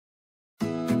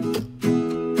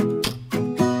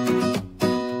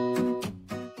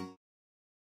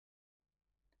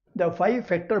The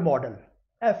five-factor model,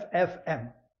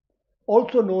 FFM,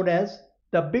 also known as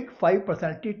the Big Five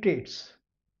Personality Traits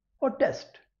or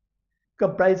test,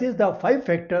 comprises the five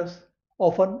factors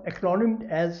often acronymed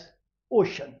as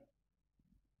OCEAN.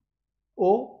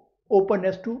 O.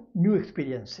 Openness to new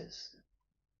experiences.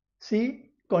 C.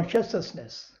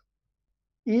 Conscientiousness.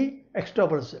 E.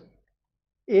 Extroversion.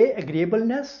 A.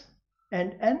 Agreeableness.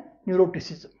 And N.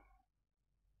 Neuroticism.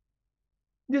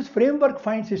 This framework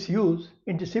finds its use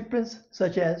in disciplines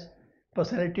such as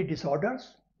personality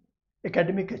disorders,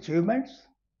 academic achievements,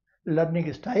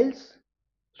 learning styles,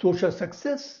 social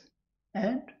success,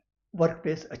 and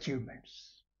workplace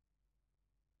achievements.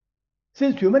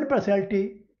 Since human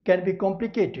personality can be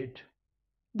complicated,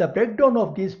 the breakdown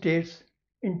of these traits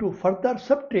into further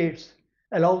subtraits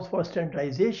allows for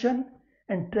standardization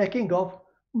and tracking of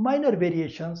minor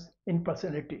variations in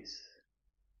personalities.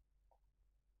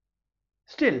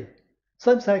 Still,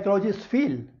 some psychologists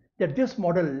feel that this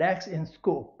model lacks in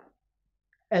scope,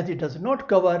 as it does not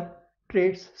cover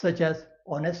traits such as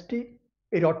honesty,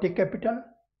 erotic capital,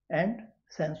 and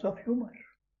sense of humor.